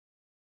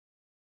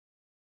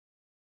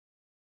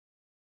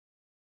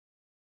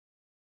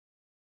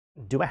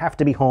Do I have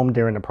to be home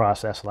during the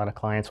process? A lot of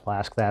clients will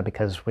ask that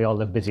because we all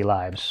live busy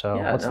lives. So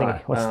Yeah, no,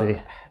 what's the answer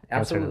to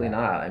absolutely that?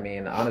 not. I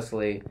mean,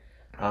 honestly,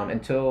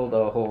 until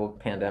the whole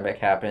pandemic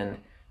happened,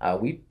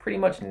 we pretty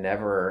much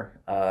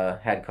never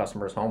had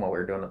customers home while we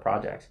were doing the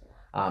projects.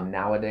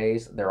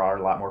 Nowadays, there are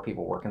a lot more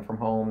people working from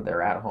home.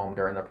 They're at home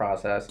during the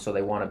process, so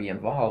they want to be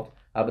involved.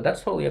 But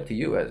that's totally up to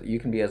you. As you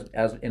can be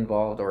as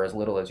involved or as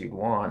little as you'd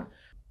want.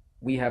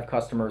 We have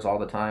customers all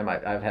the time.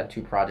 I've had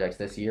two projects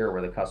this year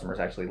where the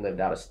customers actually lived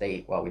out of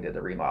state while we did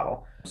the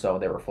remodel. So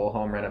they were full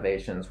home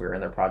renovations. We were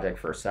in their project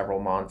for several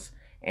months,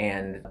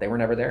 and they were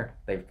never there.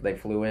 They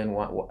flew in.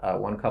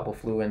 One couple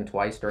flew in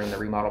twice during the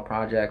remodel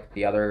project.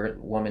 The other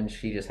woman,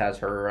 she just has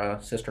her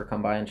sister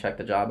come by and check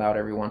the job out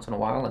every once in a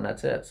while, and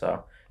that's it.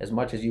 So as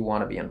much as you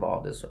want to be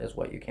involved is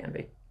what you can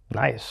be.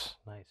 Nice,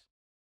 nice.